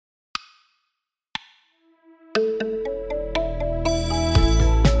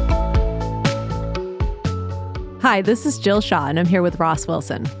Hi, this is Jill Shaw, and I'm here with Ross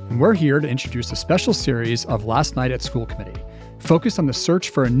Wilson. And we're here to introduce a special series of Last Night at School Committee, focused on the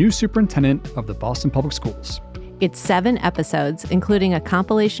search for a new superintendent of the Boston Public Schools. It's 7 episodes, including a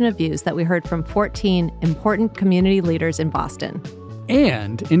compilation of views that we heard from 14 important community leaders in Boston.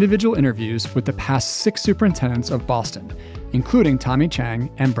 And individual interviews with the past 6 superintendents of Boston, including Tommy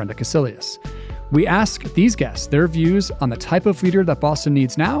Chang and Brenda Casilius. We ask these guests their views on the type of leader that Boston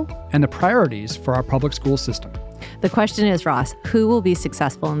needs now and the priorities for our public school system. The question is, Ross, who will be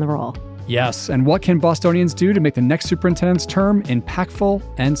successful in the role? Yes, and what can Bostonians do to make the next superintendent's term impactful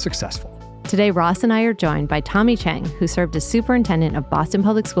and successful? Today, Ross and I are joined by Tommy Chang, who served as superintendent of Boston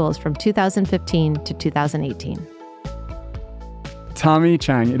Public Schools from 2015 to 2018. Tommy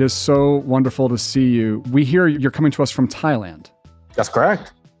Chang, it is so wonderful to see you. We hear you're coming to us from Thailand. That's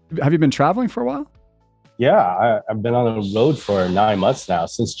correct. Have you been traveling for a while? Yeah, I've been on the road for 9 months now.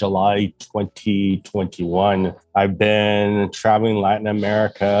 Since July 2021, I've been traveling Latin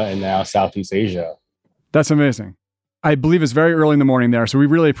America and now Southeast Asia. That's amazing. I believe it's very early in the morning there, so we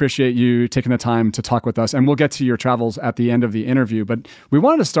really appreciate you taking the time to talk with us, and we'll get to your travels at the end of the interview. But we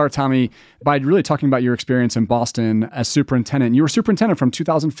wanted to start, Tommy, by really talking about your experience in Boston as superintendent. You were superintendent from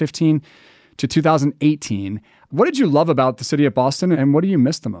 2015 to 2018. What did you love about the city of Boston, and what do you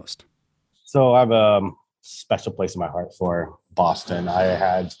miss the most? So I have a special place in my heart for Boston. I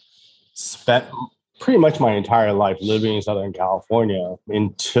had spent pretty much my entire life living in Southern California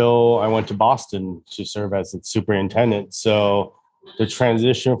until I went to Boston to serve as its superintendent. So the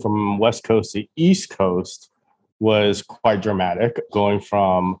transition from West Coast to East Coast was quite dramatic, going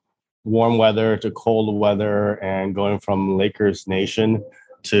from warm weather to cold weather and going from Lakers Nation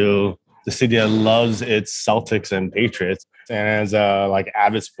to the city that loves its Celtics and Patriots. And as a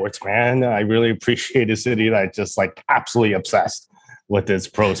avid sportsman, I really appreciate a city that just absolutely obsessed with its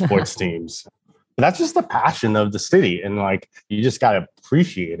pro sports teams. But that's just the passion of the city. And you just got to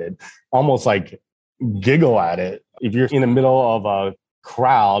appreciate it, almost giggle at it. If you're in the middle of a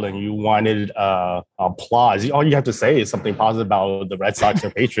crowd and you wanted applause, all you have to say is something positive about the Red Sox or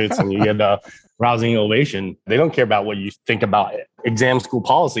Patriots and you get a rousing ovation. They don't care about what you think about exam school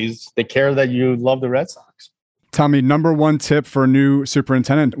policies. They care that you love the Red Sox. Tommy, number one tip for a new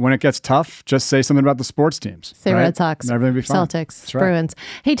superintendent: when it gets tough, just say something about the sports teams. Say right? Red Sox, everything will be fine. Celtics, Bruins.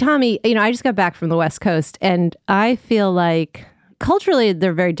 Hey, Tommy, I just got back from the West Coast, and I feel like culturally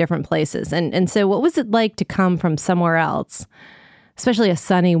they're very different places. And so what was it like to come from somewhere else, especially a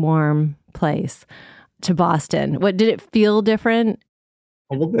sunny, warm place, to Boston? What did it feel different?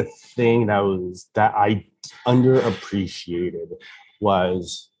 I think the thing that I underappreciated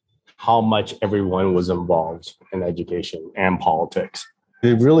was how much everyone was involved in education and politics.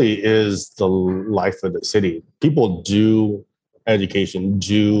 It really is the life of the city. People do education,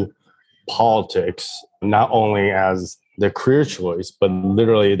 do politics, not only as their career choice, but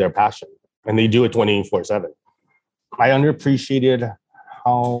literally their passion. And they do it 24/7. I underappreciated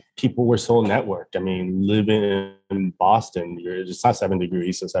how people were so networked. I mean, living in Boston, it's not 7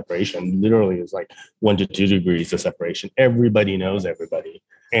 degrees of separation. Literally, it's 1 to 2 degrees of separation. Everybody knows everybody.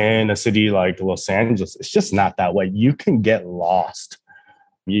 And a city like Los Angeles, it's just not that way. You can get lost.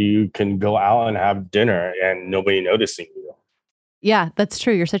 You can go out and have dinner and nobody noticing you. Yeah, that's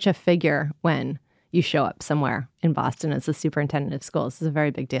true. You're such a figure when you show up somewhere in Boston as the superintendent of schools. It's a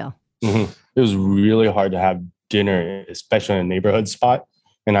very big deal. Mm-hmm. It was really hard to have dinner, especially in a neighborhood spot.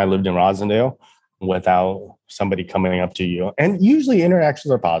 And I lived in Rosendale, without somebody coming up to you. And usually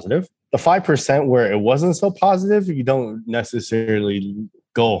interactions are positive. The 5% where it wasn't so positive, you don't necessarily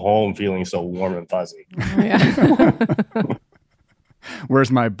go home feeling so warm and fuzzy. Oh, yeah. Where's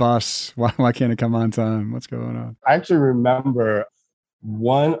my bus? Why can't it come on time? What's going on? I actually remember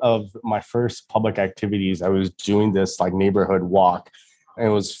one of my first public activities. I was doing this neighborhood walk. And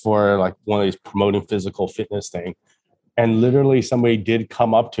it was for one of these promoting physical fitness thing. And literally somebody did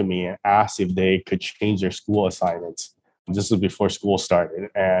come up to me and ask if they could change their school assignments. This was before school started.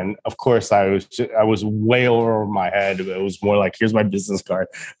 And of course, I was way over my head. It was more here's my business card.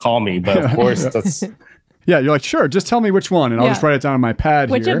 Call me. But of course, that's... Yeah, you're sure, just tell me which one, and I'll just write it down on my pad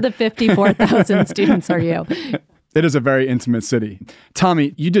Which here. of the 54,000 students are you? It is a very intimate city.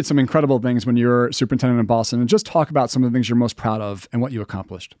 Tommy, you did some incredible things when you were superintendent in Boston. And just talk about some of the things you're most proud of and what you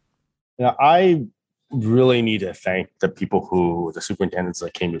accomplished. I really need to thank the superintendents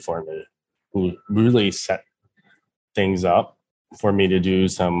that came before me, who really set things up for me to do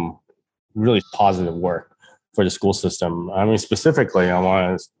some really positive work for the school system. I mean, specifically, I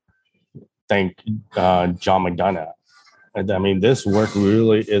want to thank John McDonough. I mean, this work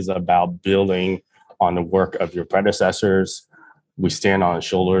really is about building on the work of your predecessors. We stand on the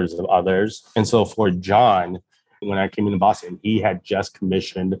shoulders of others. And so for John when I came into Boston, he had just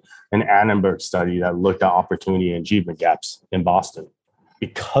commissioned an Annenberg study that looked at opportunity and achievement gaps in Boston.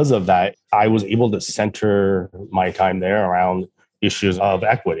 Because of that, I was able to center my time there around issues of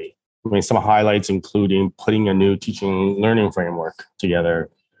equity. I mean, some highlights including putting a new teaching and learning framework together,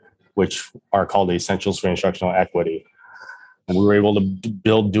 which are called the Essentials for Instructional Equity. And we were able to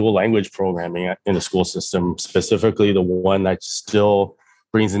build dual language programming in the school system. Specifically, the one that still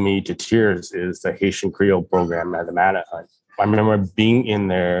brings me to tears is the Haitian Creole program at the Manhattan. I remember being in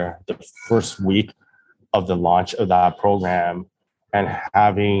there the first week of the launch of that program and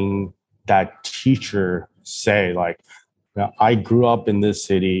having that teacher say, like, I grew up in this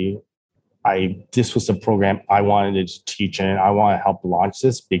city. This was the program I wanted to teach in. I want to help launch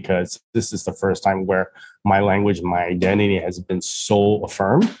this because this is the first time where my language, my identity has been so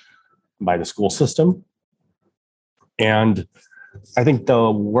affirmed by the school system. And I think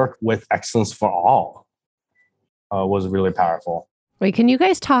the work with Excellence for All was really powerful. Wait, can you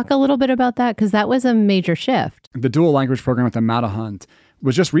guys talk a little bit about that? Because that was a major shift. The dual language program at the Mattahunt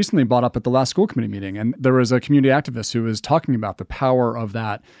was just recently brought up at the last school committee meeting. And there was a community activist who was talking about the power of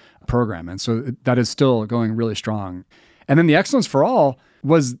that program. And so that is still going really strong. And then the Excellence for All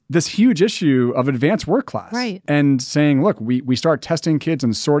was this huge issue of advanced work class. Right. And saying, look, we start testing kids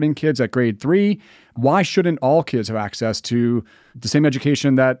and sorting kids at grade 3. Why shouldn't all kids have access to the same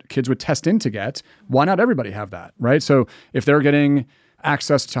education that kids would test in to get? Why not everybody have that, right? So if they're getting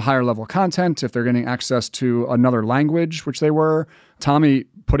access to higher level content, if they're getting access to another language, which they were, Tommy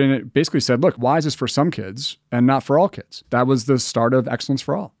put in it, basically said, look, why is this for some kids and not for all kids? That was the start of Excellence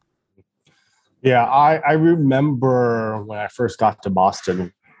for All. Yeah, I remember when I first got to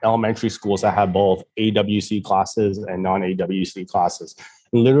Boston, elementary schools that had both AWC classes and non-AWC classes.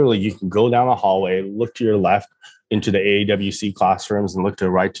 And literally, you can go down a hallway, look to your left into the AWC classrooms and look to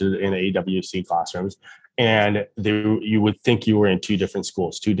the right in the AWC classrooms. And you would think you were in two different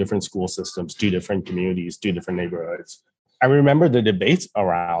schools, two different school systems, two different communities, two different neighborhoods. I remember the debates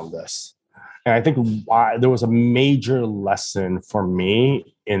around this. And I think there was a major lesson for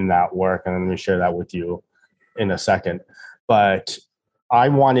me in that work. And I'm going to share that with you in a second. But I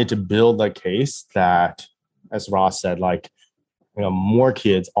wanted to build a case that, as Ross said, like, more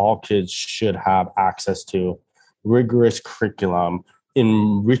kids, all kids should have access to rigorous curriculum,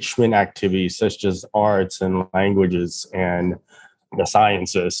 enrichment activities such as arts and languages and the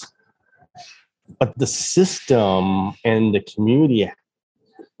sciences. But the system and the community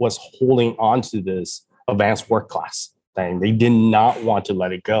was holding on to this advanced work class thing. They did not want to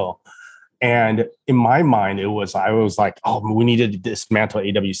let it go. And in my mind, I was like, oh, we need to dismantle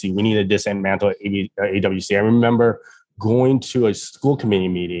AWC. We need to dismantle AWC. I remember going to a school committee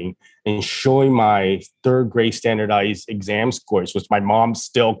meeting and showing my third grade standardized exam scores, which my mom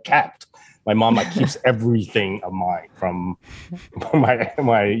still kept. My mom keeps everything of mine from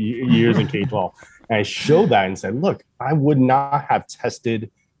my years in K-12. And I showed that and said, look, I would not have tested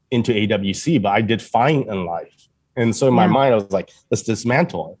into AWC, but I did fine in life. And so in my mind, I was like, let's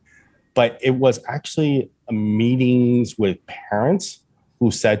dismantle it. But it was actually meetings with parents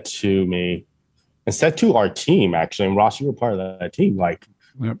who said to me, and said to our team, actually, and Ross, you were part of that team, like,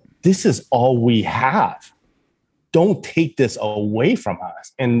 This is all we have. Don't take this away from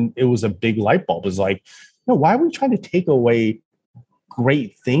us. And it was a big light bulb. It was like, why are we trying to take away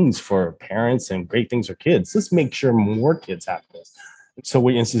great things for parents and great things for kids? Let's make sure more kids have this. So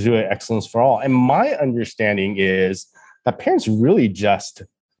we instituted Excellence for All. And my understanding is that parents really just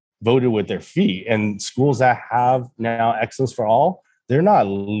voted with their feet. And schools that have now Excellence for All, they're not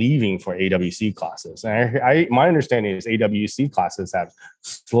leaving for AWC classes. And my understanding is AWC classes have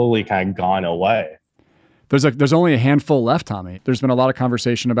slowly kind of gone away. There's only a handful left, Tommy. There's been a lot of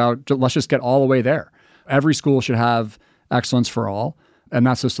conversation about, let's just get all the way there. Every school should have Excellence for All, and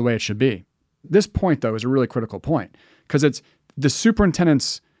that's just the way it should be. This point, though, is a really critical point, because it's the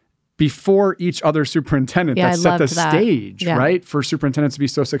superintendents before each other superintendent that set the stage, right, for superintendents to be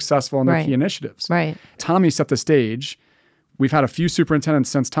so successful in their key initiatives. Right. Tommy set the stage. We've had a few superintendents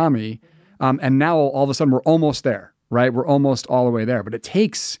since Tommy, and now all of a sudden we're almost there, right? We're almost all the way there, but it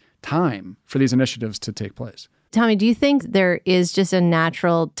takes time for these initiatives to take place. Tommy, do you think there is just a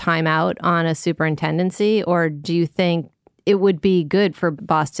natural timeout on a superintendency, or do you think it would be good for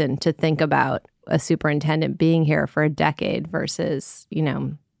Boston to think about a superintendent being here for a decade versus,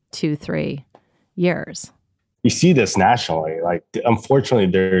 2-3 years? You see this nationally. Like, unfortunately,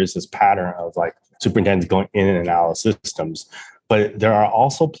 there's this pattern of like superintendents going in and out of systems. But there are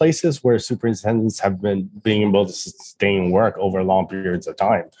also places where superintendents have been being able to sustain work over long periods of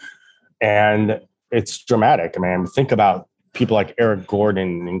time. And it's dramatic. I mean, think about people like Eric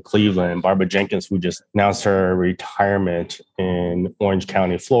Gordon in Cleveland, Barbara Jenkins, who just announced her retirement in Orange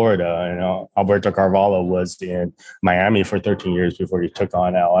County, Florida. And Alberto Carvalho was in Miami for 13 years before he took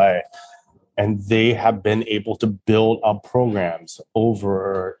on LA. And they have been able to build up programs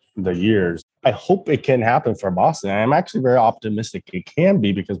over the years. I hope it can happen for Boston. And I'm actually very optimistic it can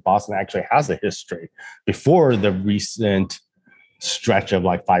be, because Boston actually has a history. Before the recent stretch of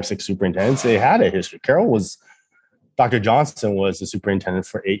like 5-6 superintendents, they had a history. Dr. Johnson was the superintendent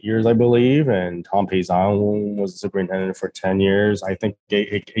for 8 years, I believe, and Tom Payson was the superintendent for 10 years. I think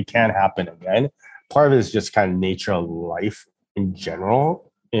it can happen again. Part of it is just kind of nature of life in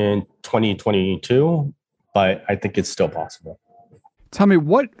general in 2022, but I think it's still possible. Tell me,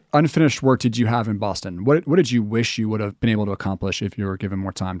 what unfinished work did you have in Boston? What did you wish you would have been able to accomplish if you were given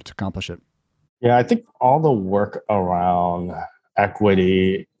more time to accomplish it? Yeah, I think all the work around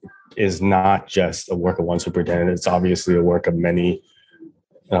equity is not just a work of one superintendent. It's obviously a work of many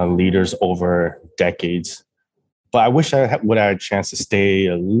leaders over decades. But I wish I would have had a chance to stay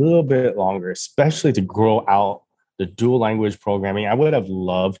a little bit longer, especially to grow out the dual language programming. I would have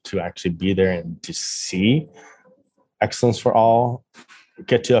loved to actually be there and to see Excellence for All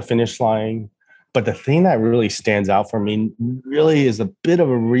get to a finish line. But the thing that really stands out for me really is a bit of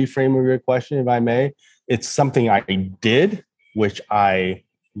a reframe of your question, if I may. It's something I did, which I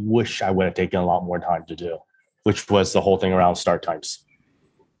wish I would have taken a lot more time to do, which was the whole thing around start times.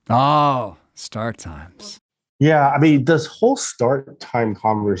 Oh, start times. Yeah, I mean, this whole start time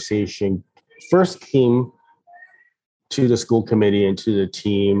conversation first came to the school committee and to the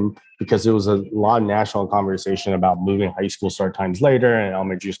team because there was a lot of national conversation about moving high school start times later and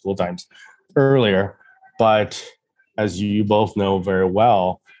elementary school times earlier. But as you both know very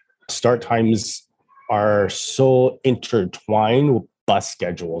well, start times are so intertwined with bus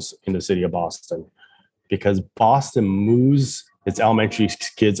schedules in the city of Boston, because Boston moves its elementary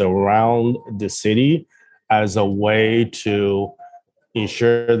kids around the city as a way to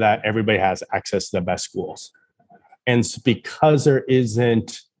ensure that everybody has access to the best schools. And because there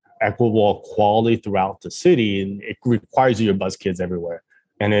isn't equitable quality throughout the city, it requires you to bus kids everywhere.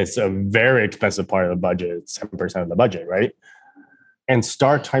 And it's a very expensive part of the budget. It's 7% of the budget, right? And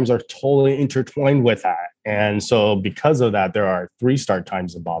start times are totally intertwined with that. And so because of that, there are 3 start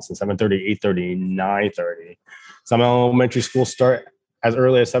times in Boston: 7:30, 8:30, 9:30. Some elementary schools start as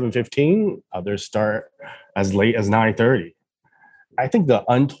early as 7:15. Others start as late as 9:30. I think the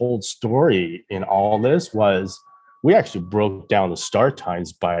untold story in all this was we actually broke down the start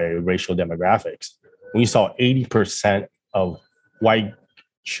times by racial demographics. We saw 80% of white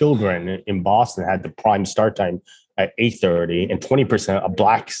children in Boston had the prime start time at 8:30, and 20% of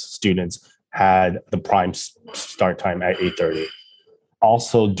Black students had the prime start time at 8:30.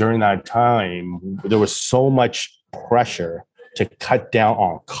 Also, during that time, there was so much pressure to cut down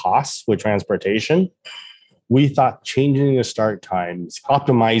on costs with transportation. We thought changing the start times,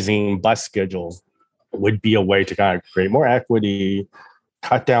 optimizing bus schedules would be a way to kind of create more equity,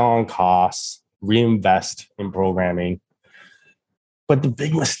 cut down on costs, reinvest in programming. But the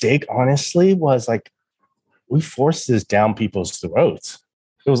big mistake, honestly, was like we forced this down people's throats.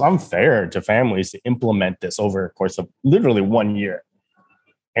 It was unfair to families to implement this over a course of literally 1 year.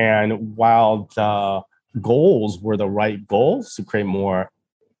 And while the goals were the right goals to create more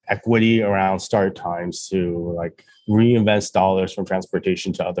equity around start times, to like reinvest dollars from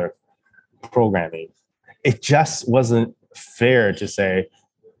transportation to other programming, it just wasn't fair to say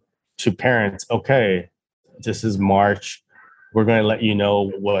to parents, okay, this is March. We're going to let you know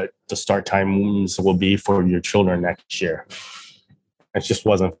what the start times will be for your children next year. It just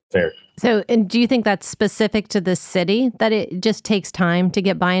wasn't fair. So, and do you think that's specific to the city, that it just takes time to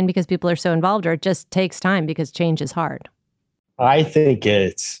get buy-in because people are so involved, or it just takes time because change is hard? I think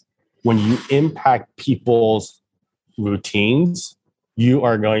it's when you impact people's routines, you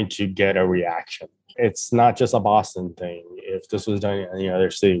are going to get a reaction. It's not just a Boston thing. If this was done in any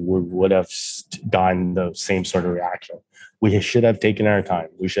other city, we would have gotten the same sort of reaction. We should have taken our time.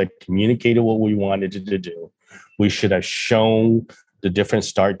 We should have communicated what we wanted to do. We should have shown the different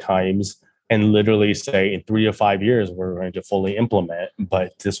start times and literally say in 3 to 5 years, we're going to fully implement.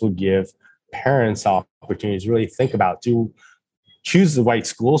 But this would give parents opportunities to really think about, to choose the right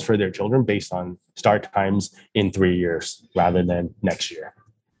schools for their children based on start times in 3 years rather than next year.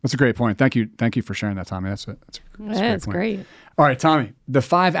 That's a great point. Thank you. Thank you for sharing that, Tommy. That's a That's great. All right, Tommy, the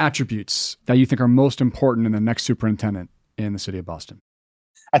 5 attributes that you think are most important in the next superintendent in the city of Boston.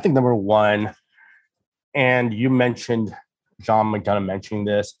 I think number 1, and you mentioned, John McDonough mentioning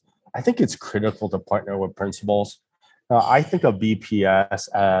this, I think it's critical to partner with principals. I think of BPS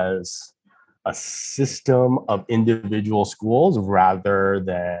as a system of individual schools rather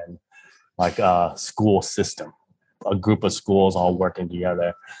than like a school system, a group of schools all working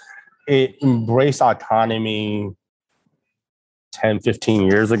together. It embraced autonomy 10, 15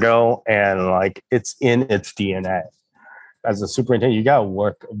 years ago, and like it's in its DNA. As a superintendent, you got to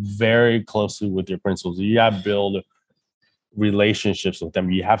work very closely with your principals. You got to build relationships with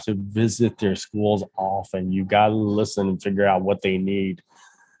them. You have to visit their schools often. You got to listen and figure out what they need.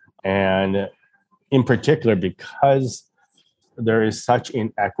 And in particular, because there is such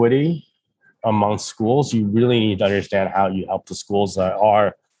inequity among schools, you really need to understand how you help the schools that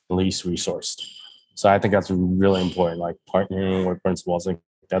are least resourced. So I think that's really important, like partnering with principals. I think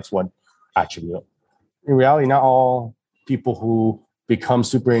that's what attribute. In reality, not all people who become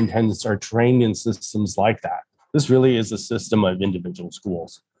superintendents are trained in systems like that. This really is a system of individual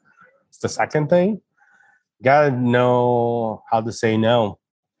schools. It's the second thing. You gotta know how to say no.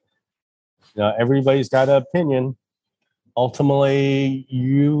 Everybody's got an opinion. Ultimately,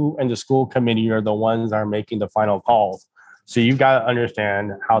 you and the school committee are the ones that are making the final calls. So you got to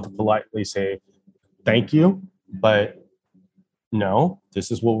understand how to politely say, thank you, but no, this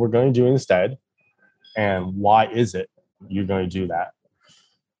is what we're going to do instead. And why is it you're going to do that?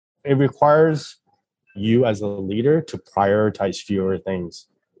 It requires you as a leader to prioritize fewer things.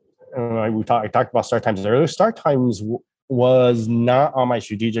 I talked about start times earlier. Start times was not on my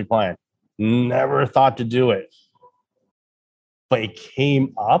strategic plan. Never thought to do it. But it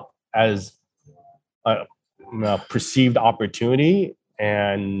came up as a perceived opportunity.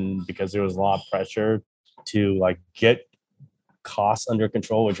 And because there was a lot of pressure to like get costs under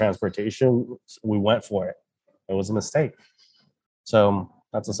control with transportation, we went for it. It was a mistake. So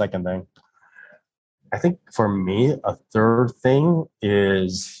that's the second thing. I think for me, a third thing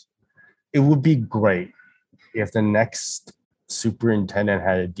is it would be great if the next superintendent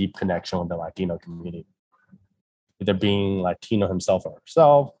had a deep connection with the Latino community, either being Latino himself or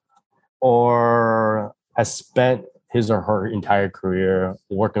herself, or has spent his or her entire career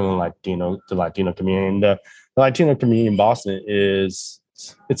working with the Latino community. And the Latino community in Boston it's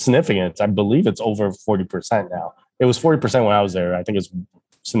significant. I believe it's over 40% now. It was 40% when I was there. I think it's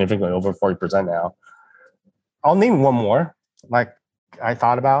significantly over 40% now. I'll name one more, like I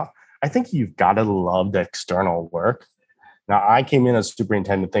thought about. I think you've got to love the external work. Now, I came in as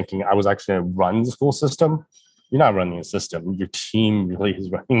superintendent thinking I was actually going to run the school system. You're not running a system. Your team really is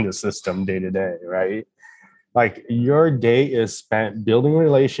running the system day to day, right? Like your day is spent building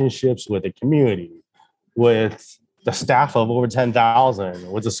relationships with the community, with the staff of over 10,000,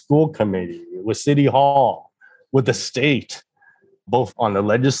 with the school committee, with City Hall, with the state, both on the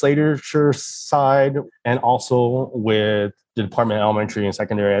legislature side and also with the Department of Elementary and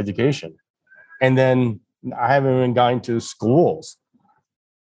Secondary Education. And then I haven't even gotten to schools.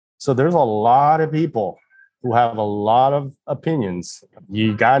 So there's a lot of people who have a lot of opinions.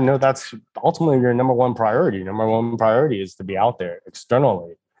 You got to know that's ultimately your number one priority. Number one priority is to be out there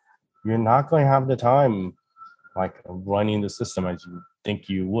externally. You're not going to have the time like running the system as you think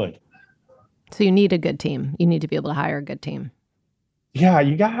you would. So you need a good team. You need to be able to hire a good team. Yeah,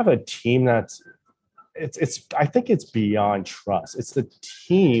 you got to have a team that's, I think it's beyond trust. It's the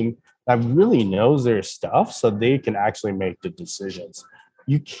team that really knows their stuff so they can actually make the decisions.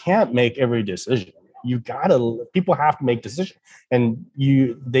 You can't make every decision. People have to make decisions, and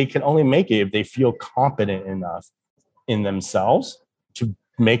they can only make it if they feel competent enough in themselves to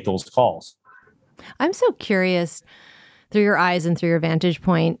make those calls. I'm so curious, through your eyes and through your vantage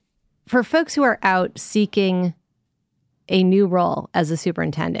point, for folks who are out seeking a new role as a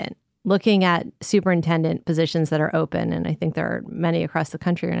superintendent, looking at superintendent positions that are open, and I think there are many across the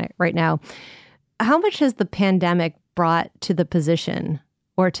country right now, how much has the pandemic brought to the position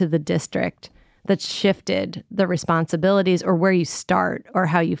or to the district that's shifted the responsibilities or where you start or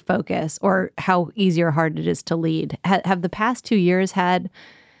how you focus or how easy or hard it is to lead? Have the past 2 years had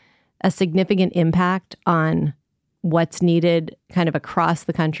a significant impact on what's needed kind of across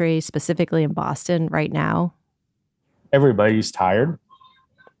the country, specifically in Boston right now? Everybody's tired.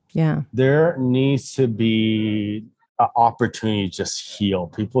 Yeah. There needs to be an opportunity to just heal.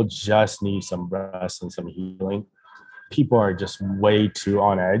 People just need some rest and some healing. People are just way too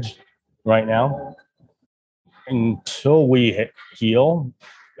on edge right now. Until we heal,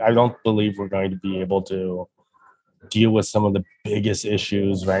 I don't believe we're going to be able to deal with some of the biggest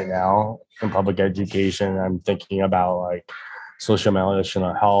issues right now in public education. I'm thinking about like social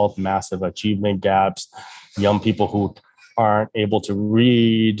emotional health, massive achievement gaps, young people who aren't able to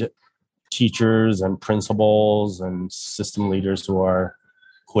read, teachers and principals and system leaders who are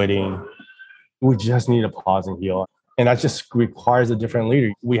quitting. We just need to pause and heal. And that just requires a different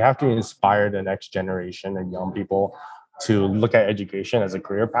leader. We have to inspire the next generation and young people to look at education as a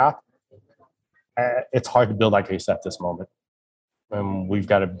career path. It's hard to build that case at this moment. And we've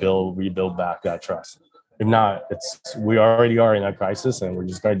got to rebuild back that trust. If not, we already are in a crisis and we're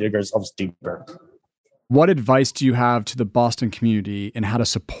just going to dig ourselves deeper. What advice do you have to the Boston community in how to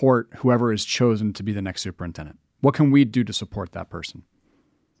support whoever is chosen to be the next superintendent? What can we do to support that person?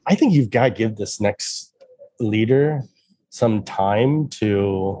 I think you've got to give this next leader some time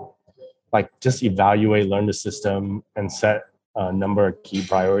to just evaluate, learn the system, and set a number of key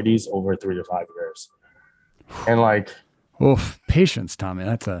priorities over 3 to 5 years. And patience, Tommy.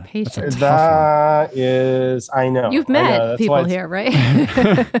 That's a tough one. That is, I know. You've met people here,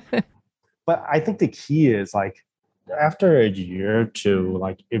 right? But I think the key is after a year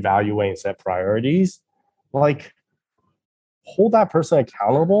to evaluate and set priorities, hold that person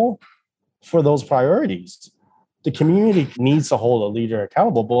accountable for those priorities. The community needs to hold a leader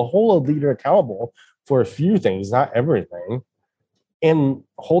accountable, but hold a leader accountable for a few things, not everything, and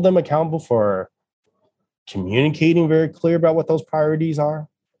hold them accountable for communicating very clear about what those priorities are.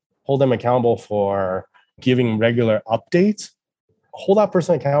 Hold them accountable for giving regular updates. Hold that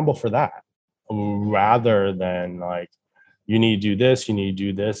person accountable for that, rather than you need to do this, you need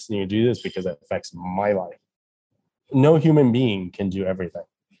to do this, you need to do this because it affects my life. No human being can do everything.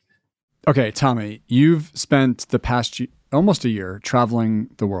 Okay, Tommy, you've spent the past almost a year traveling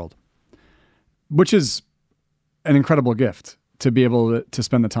the world, which is an incredible gift to be able to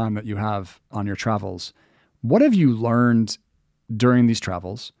spend the time that you have on your travels. What have you learned during these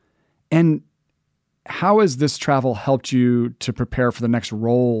travels? And how has this travel helped you to prepare for the next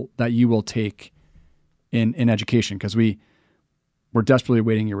role that you will take in education? Because we're desperately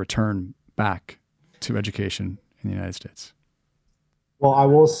awaiting your return back to education in the United States. Well, I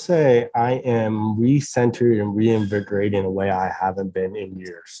will say I am re-centered and reinvigorated in a way I haven't been in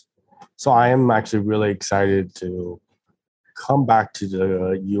years. So I am actually really excited to come back to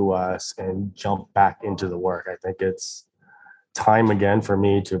the U.S. and jump back into the work. I think it's time again for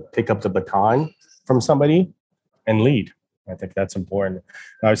me to pick up the baton from somebody and lead. I think that's important.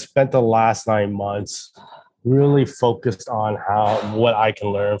 I've spent the last 9 months really focused on what I can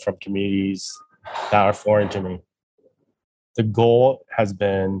learn from communities that are foreign to me. The goal has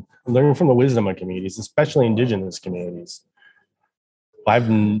been learning from the wisdom of communities, especially indigenous communities. I've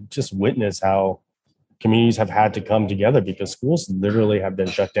just witnessed how communities have had to come together because schools literally have been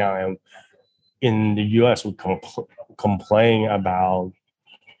shut down. And in the U.S., we complain about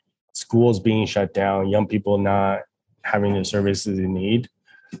schools being shut down, young people not having the services they need,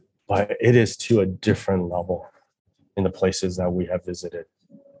 but it is to a different level in the places that we have visited.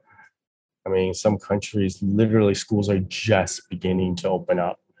 I mean, some countries, literally schools are just beginning to open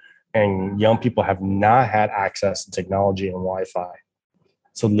up and young people have not had access to technology and Wi-Fi.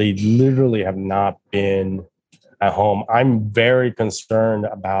 So they literally have not been at home. I'm very concerned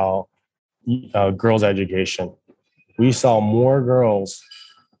about girls' education. We saw more girls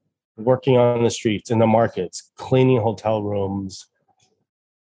working on the streets, in the markets, cleaning hotel rooms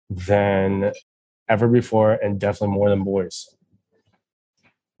than ever before, and definitely more than boys.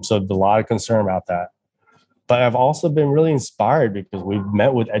 So a lot of concern about that. But I've also been really inspired because we've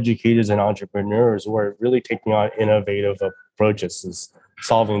met with educators and entrepreneurs who are really taking on innovative approaches to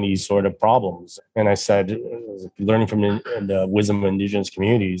solving these sort of problems. And I said, learning from the wisdom of indigenous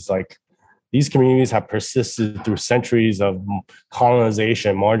communities, these communities have persisted through centuries of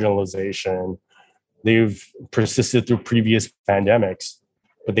colonization, marginalization. They've persisted through previous pandemics,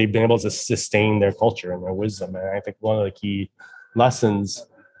 but they've been able to sustain their culture and their wisdom. And I think one of the key lessons,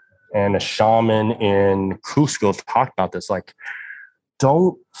 and a shaman in Cusco talked about this,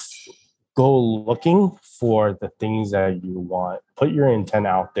 don't go looking for the things that you want. Put your intent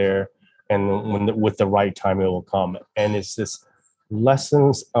out there, and with the right time, it will come. And it's this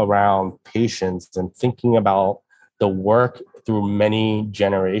lessons around patience and thinking about the work through many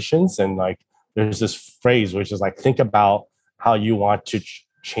generations. And there's this phrase, which is think about how you want to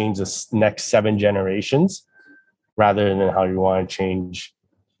change the next 7 generations rather than how you want to change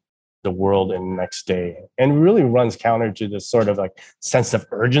the world in the next day. And it really runs counter to this sort of sense of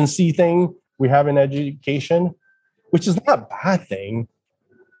urgency thing we have in education, which is not a bad thing,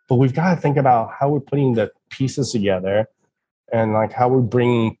 but we've got to think about how we're putting the pieces together and how we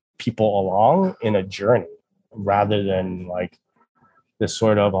bring people along in a journey rather than this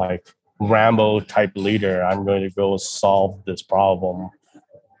sort of Rambo type leader. I'm going to go solve this problem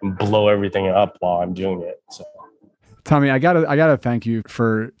and blow everything up while I'm doing it. So. Tommy, I gotta thank you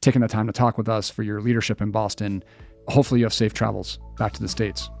for taking the time to talk with us, for your leadership in Boston. Hopefully you have safe travels back to the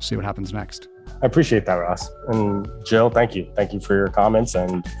States. See what happens next. I appreciate that, Ross. And Jill, thank you. Thank you for your comments.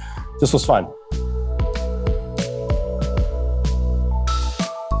 And this was fun.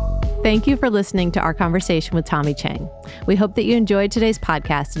 Thank you for listening to our conversation with Tommy Chang. We hope that you enjoyed today's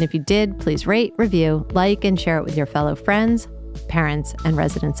podcast. And if you did, please rate, review, like, and share it with your fellow friends, parents, and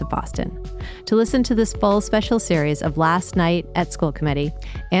residents of Boston. To listen to this full special series of Last Night at School Committee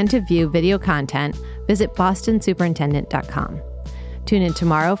and to view video content, visit bostonsuperintendent.com. Tune in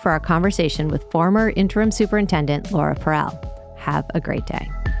tomorrow for our conversation with former interim superintendent Laura Perrell. Have a great day.